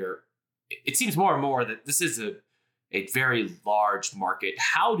chatting here, it seems more and more that this is a very large market.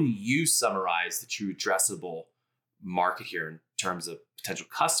 How do you summarize the true addressable market here in terms of potential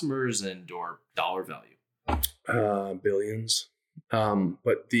customers and or dollar value? Billions.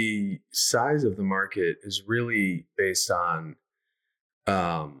 But the size of the market is really based on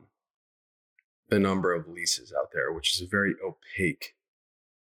the number of leases out there, which is a very opaque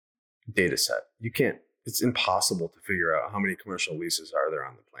data set. It's impossible to figure out how many commercial leases are there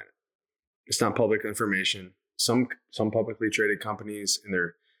on the planet. It's not public information. Some publicly traded companies in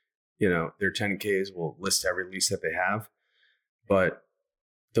their 10Ks will list every lease that they have, but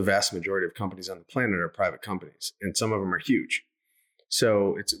the vast majority of companies on the planet are private companies, and some of them are huge.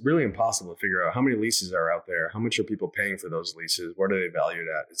 So it's really impossible to figure out how many leases are out there, how much are people paying for those leases, what are they valued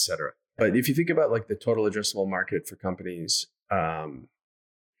at, et cetera. But if you think about like the total addressable market for companies,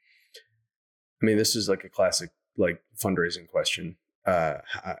 this is like a classic like fundraising question.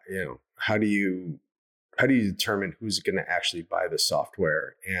 How do you determine who's going to actually buy the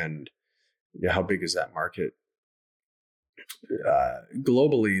software, and how big is that market?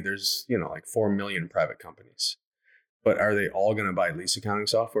 Globally, there's like 4 million private companies, but are they all going to buy lease accounting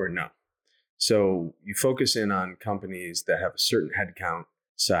software? No. So you focus in on companies that have a certain headcount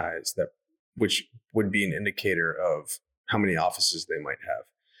size, which would be an indicator of how many offices they might have.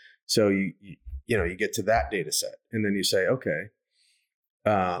 So you get to that data set, and then you say, okay,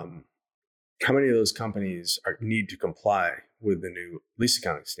 how many of those companies need to comply with the new lease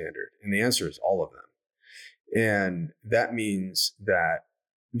accounting standard? And the answer is all of them. And that means that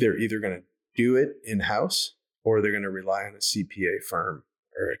they're either going to do it in-house or they're going to rely on a CPA firm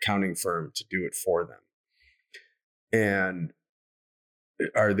or accounting firm to do it for them. And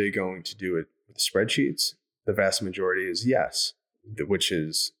are they going to do it with spreadsheets? The vast majority is yes,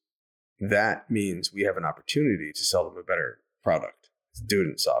 that means we have an opportunity to sell them a better product, to do it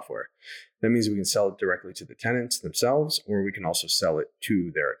in software. That means we can sell it directly to the tenants themselves, or we can also sell it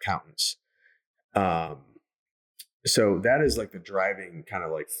to their accountants. So that is like the driving kind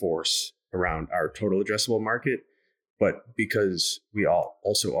of like force around our total addressable market. But because we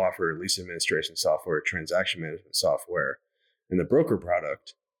also offer lease administration software, transaction management software, and the broker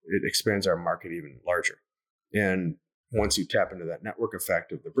product, it expands our market even larger. And once you tap into that network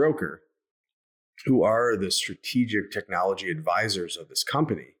effect of the broker, who are the strategic technology advisors of this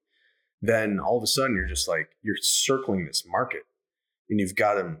company, then all of a sudden you're circling this market, and you've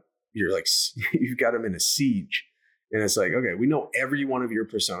got them in a siege. And it's like, okay, we know every one of your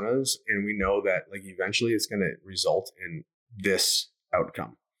personas, and we know that like eventually it's going to result in this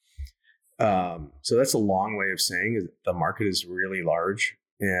outcome. So that's a long way of saying is the market is really large,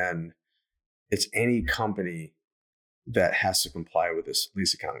 and it's any company that has to comply with this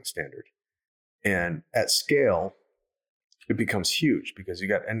lease accounting standard. And at scale, it becomes huge, because you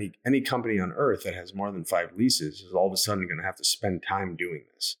got any company on earth that has more than 5 leases is all of a sudden going to have to spend time doing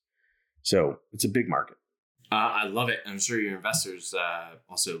this. So it's a big market. I love it. I'm sure your investors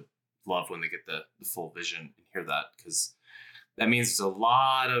also love when they get the full vision and hear that, because that means there's a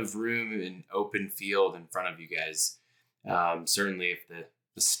lot of room and open field in front of you guys. Certainly if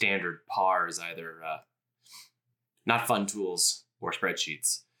the standard PAR is either not fun tools or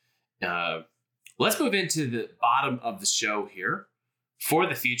spreadsheets. Let's move into the bottom of the show here. For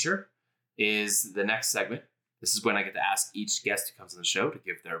the future is the next segment. This is when I get to ask each guest who comes on the show to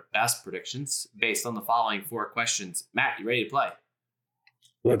give their best predictions based on the following 4 questions. Matt, you ready to play?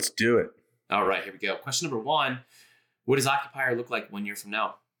 Let's do it. All right, here we go. Question number 1. What does Occupier look like 1 year from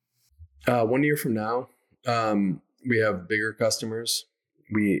now? 1 year from now, we have bigger customers.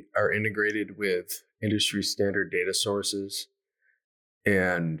 We are integrated with industry standard data sources,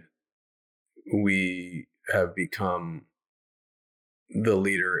 and we have become the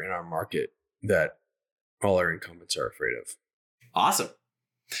leader in our market that all our incumbents are afraid of. Awesome.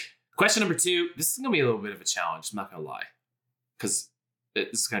 Question number 2. This is going to be a little bit of a challenge. I'm not going to lie, because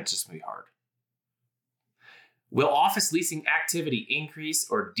it's going to just be hard. Will office leasing activity increase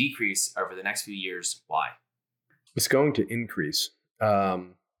or decrease over the next few years? Why? It's going to increase.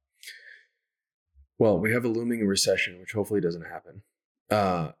 Well, we have a looming recession, which hopefully doesn't happen.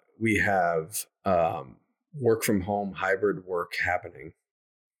 We have work from home, hybrid work happening.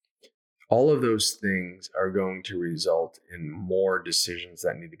 All of those things are going to result in more decisions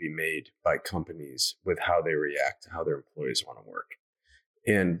that need to be made by companies with how they react to how their employees want to work.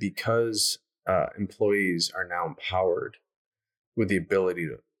 And because employees are now empowered with the ability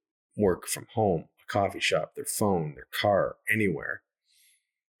to work from home, a coffee shop, their phone, their car, anywhere,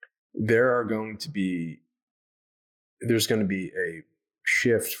 there's going to be a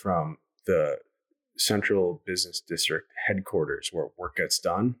shift from the central business district headquarters where work gets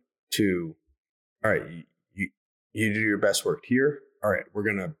done to, all right, you do your best work here. All right, we're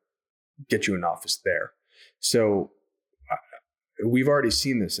going to get you an office there. So we've already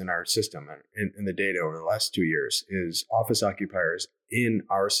seen this in our system in the data over the last 2 years is office occupiers in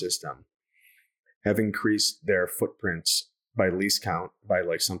our system have increased their footprints by lease count by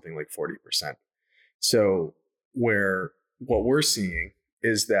like something like 40%. So what we're seeing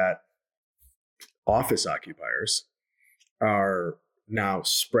is that office occupiers are now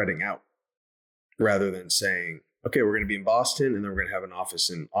spreading out rather than saying, okay, we're going to be in Boston and then we're going to have an office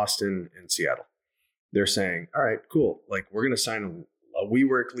in Austin and Seattle. They're saying, all right, cool. Like we're going to sign a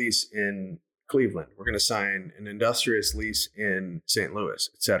WeWork lease in Cleveland. We're going to sign an Industrious lease in St. Louis,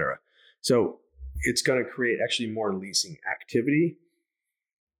 et cetera. So it's going to create actually more leasing activity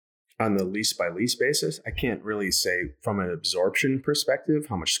on the lease by lease basis. I can't really say from an absorption perspective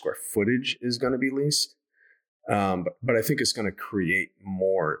how much square footage is going to be leased. But I think it's going to create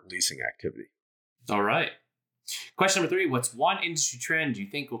more leasing activity. All right. Question number 3. What's one industry trend you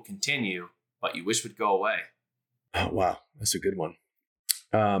think will continue, but you wish would go away? Oh, wow. That's a good one.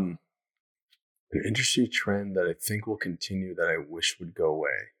 An industry trend that I think will continue that I wish would go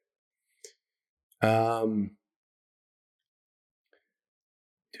away.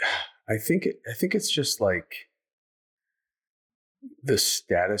 I think it's just like the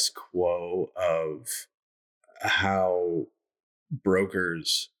status quo of how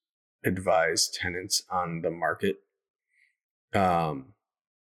brokers advise tenants on the market. And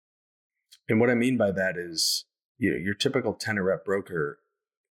what I mean by that is, your typical tenant rep broker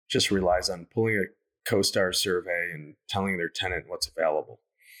just relies on pulling a CoStar survey and telling their tenant what's available.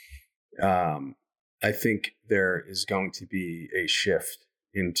 I think there is going to be a shift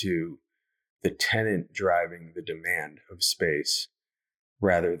into the tenant driving the demand of space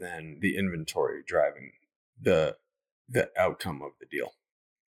rather than the inventory driving the outcome of the deal.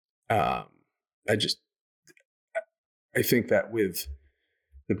 I think that with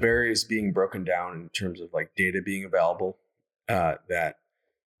the barriers being broken down in terms of like data being available, that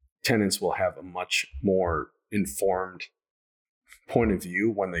tenants will have a much more informed point of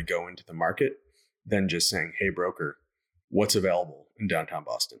view when they go into the market than just saying, hey, broker, what's available in downtown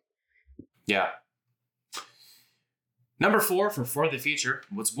Boston? Yeah. Number 4 for the future.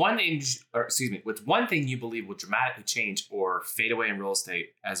 What's one thing you believe will dramatically change or fade away in real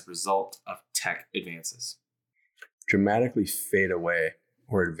estate as a result of tech advances? Dramatically fade away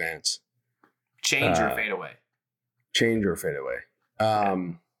or advance. Change or fade away. Change or fade away.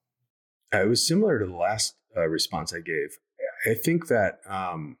 It was similar to the last response I gave. I think that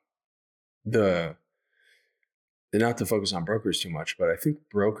not to focus on brokers too much, but I think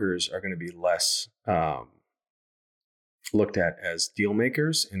brokers are going to be less looked at as deal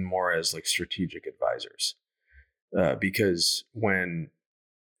makers and more as like strategic advisors. Because when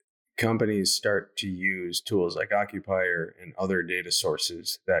companies start to use tools like Occupier and other data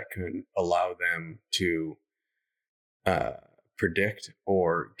sources that can allow them to predict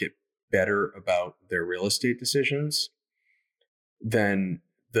or get better about their real estate decisions, then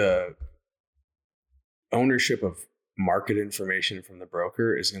the ownership of market information from the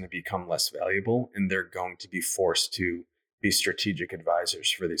broker is going to become less valuable, and they're going to be forced to be strategic advisors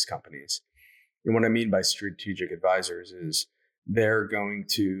for these companies. And what I mean by strategic advisors is they're going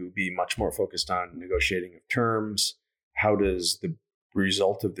to be much more focused on negotiating of terms. How does the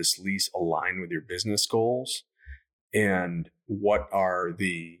result of this lease align with your business goals? And what are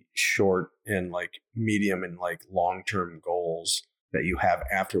the short and like medium and like long-term goals that you have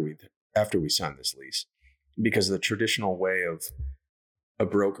after we sign this lease? Because the traditional way of a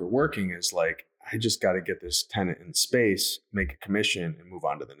broker working is like, I just got to get this tenant in space, make a commission, and move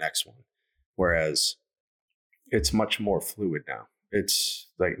on to the next one. Whereas it's much more fluid now. It's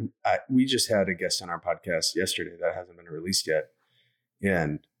like we just had a guest on our podcast yesterday that hasn't been released yet.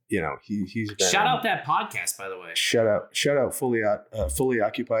 And he's been shout out that podcast, by the way. Shout out Fully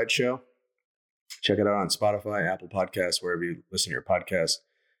Occupied Show. Check it out on Spotify, Apple Podcasts, wherever you listen to your podcast.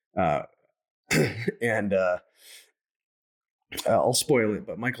 And I'll spoil it,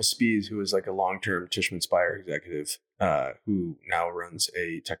 but Michael Spies, who is like a long-term Tishman Speyer executive, who now runs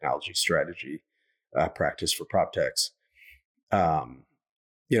a technology strategy practice for PropTechs,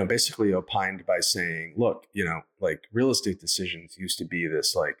 basically opined by saying, look, like real estate decisions used to be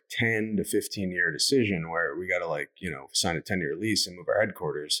this like 10 to 15 year decision where we got to sign a 10-year lease and move our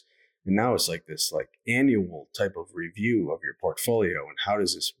headquarters. And now it's like this like annual type of review of your portfolio and how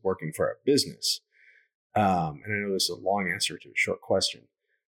does this working for our business? And I know this is a long answer to a short question,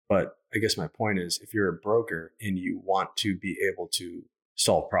 but I guess my point is if you're a broker and you want to be able to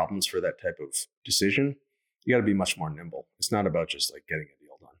solve problems for that type of decision, you got to be much more nimble. It's not about just like getting a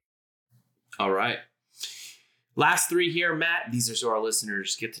deal done. All right. Last three here, Matt. These are so our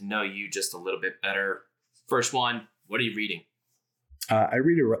listeners get to know you just a little bit better. First one, what are you reading? I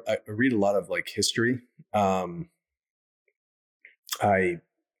read a lot of like history. I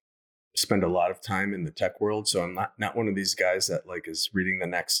spend a lot of time in the tech world, so I'm not one of these guys that like is reading the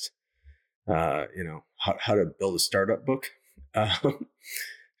next, how to build a startup book.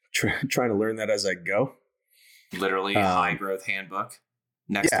 Trying to learn that as I go. Literally, high growth handbook.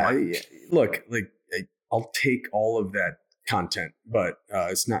 Next one. Look, like I'll take all of that content, but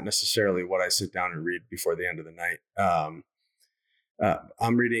it's not necessarily what I sit down and read before the end of the night.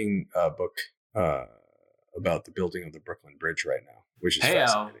 I'm reading a book about the building of the Brooklyn Bridge right now, which is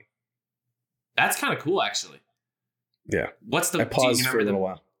fascinating. That's kind of cool, actually. Yeah. I paused for a little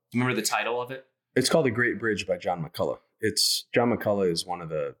while. Do you remember the title of it? It's called The Great Bridge by John McCullough. John McCullough is one of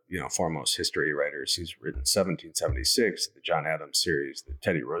the foremost history writers. He's written 1776, the John Adams series, the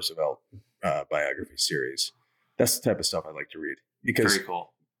Teddy Roosevelt biography series. That's the type of stuff I like to read because very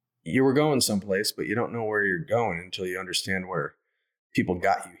cool. You were going someplace, but you don't know where you're going until you understand where people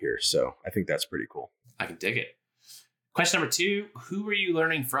got you here. So I think that's pretty cool. I can dig it. Question number 2, who are you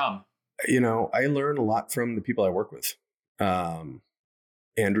learning from? I learn a lot from the people I work with.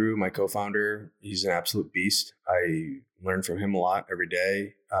 Andrew, my co-founder, he's an absolute beast. I learn from him a lot every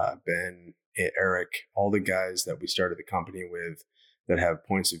day. Ben, Eric, all the guys that we started the company with that have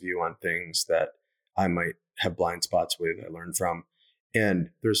points of view on things that I might have blind spots with, I learn from.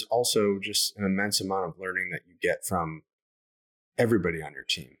 And there's also just an immense amount of learning that you get from everybody on your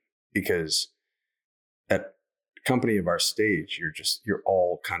team, because at a company of our stage, you're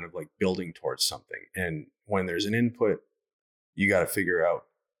all kind of like building towards something. And when there's an input, you got to figure out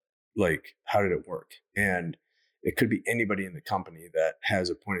like, how did it work? And it could be anybody in the company that has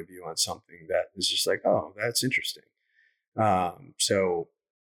a point of view on something that is just like, oh, that's interesting. So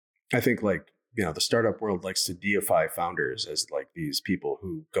I think like, the startup world likes to deify founders as like these people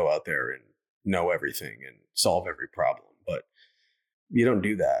who go out there and know everything and solve every problem, but you don't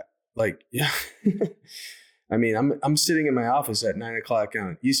do that. Like, yeah. I mean, I'm sitting in my office at 9:00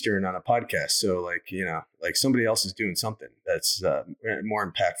 on Eastern on a podcast. So like, like somebody else is doing something that's more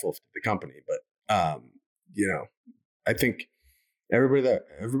impactful to the company. But, I think everybody that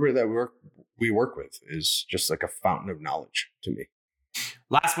we work with is just like a fountain of knowledge to me.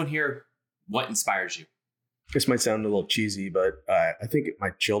 Last one here. What inspires you? This might sound a little cheesy, but I think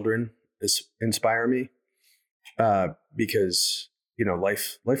my children inspire me because,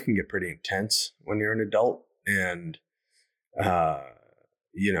 life can get pretty intense when you're an adult. And,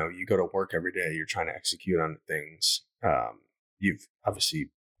 you go to work every day, you're trying to execute on things. I'm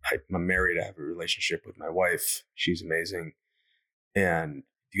married, I have a relationship with my wife. She's amazing. And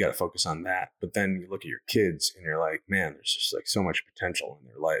you got to focus on that. But then you look at your kids and you're like, man, there's just like so much potential in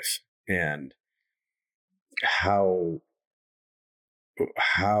their life. And how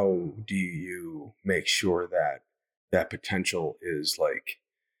do you make sure that potential is like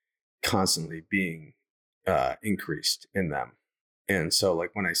constantly being increased in them? And so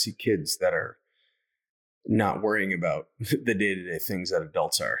like when I see kids that are not worrying about the day-to-day things that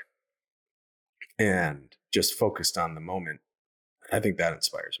adults are and just focused on the moment, I think that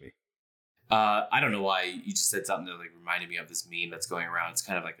inspires me. I don't know why you just said something that like reminded me of this meme that's going around. It's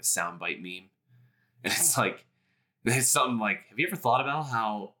kind of like a soundbite meme. And it's something like, have you ever thought about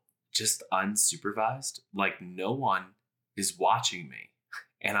how just unsupervised, like no one is watching me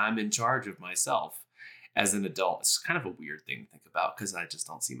and I'm in charge of myself as an adult? It's kind of a weird thing to think about because I just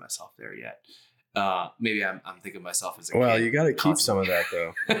don't see myself there yet. Maybe I'm thinking of myself as a kid. You got to keep some of that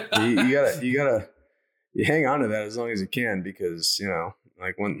though. you gotta hang on to that as long as you can, because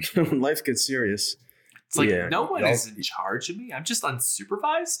like when life gets serious, it's like no one is in charge of me. I'm just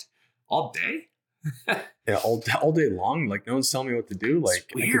unsupervised all day. Yeah, all day long. Like no one's telling me what to do.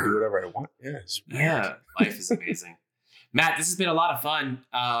 Like I can do whatever I want. Yeah, it's weird. Yeah, life is amazing. Matt, this has been a lot of fun.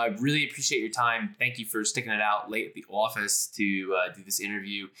 Really appreciate your time. Thank you for sticking it out late at the office to do this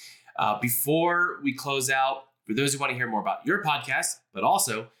interview. Before we close out, for those who want to hear more about your podcast, but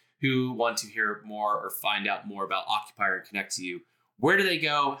also who want to hear more or find out more about Occupier and connect to you, where do they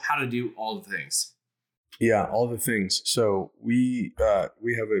go? How to do all the things? Yeah, all the things. So we have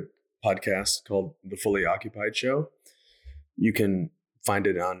a podcast called The Fully Occupied Show. You can find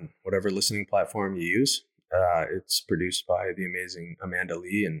it on whatever listening platform you use. It's produced by the amazing Amanda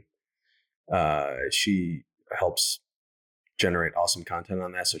Lee, and she helps generate awesome content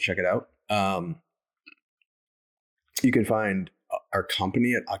on that. So check it out. You can find our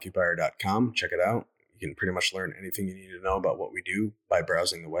company at occupier.com. Check it out. You can pretty much learn anything you need to know about what we do by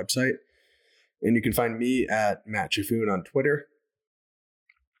browsing the website. And you can find me at Matt Giffune on Twitter.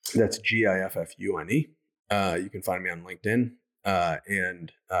 That's GIFFUNE. You can find me on LinkedIn.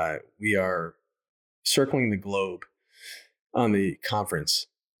 And we are circling the globe on the conference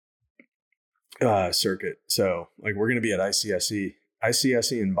circuit. So like we're going to be at ICSE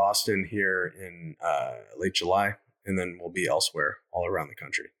in Boston here in late July, and then we'll be elsewhere all around the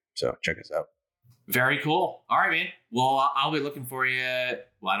country. So check us out. Very cool. All right, man. Well, I'll be looking for you.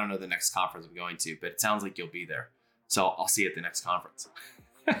 Well, I don't know the next conference I'm going to, but it sounds like you'll be there. So I'll see you at the next conference.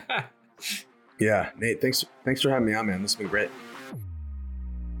 Yeah, Nate, thanks for having me on, man. This has been great.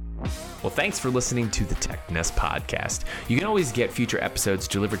 Well, thanks for listening to the TechNest podcast. You can always get future episodes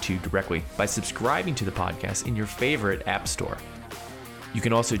delivered to you directly by subscribing to the podcast in your favorite app store. You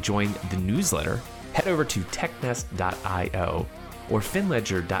can also join the newsletter. Head over to technest.io or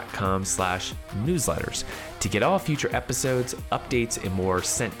finledger.com/newsletters to get all future episodes, updates, and more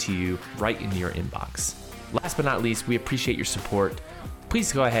sent to you right in your inbox. Last but not least, we appreciate your support.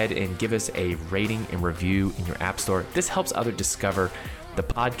 Please go ahead and give us a rating and review in your app store. This helps others discover the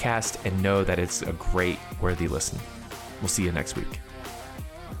podcast and know that it's a great, worthy listen. We'll see you next week.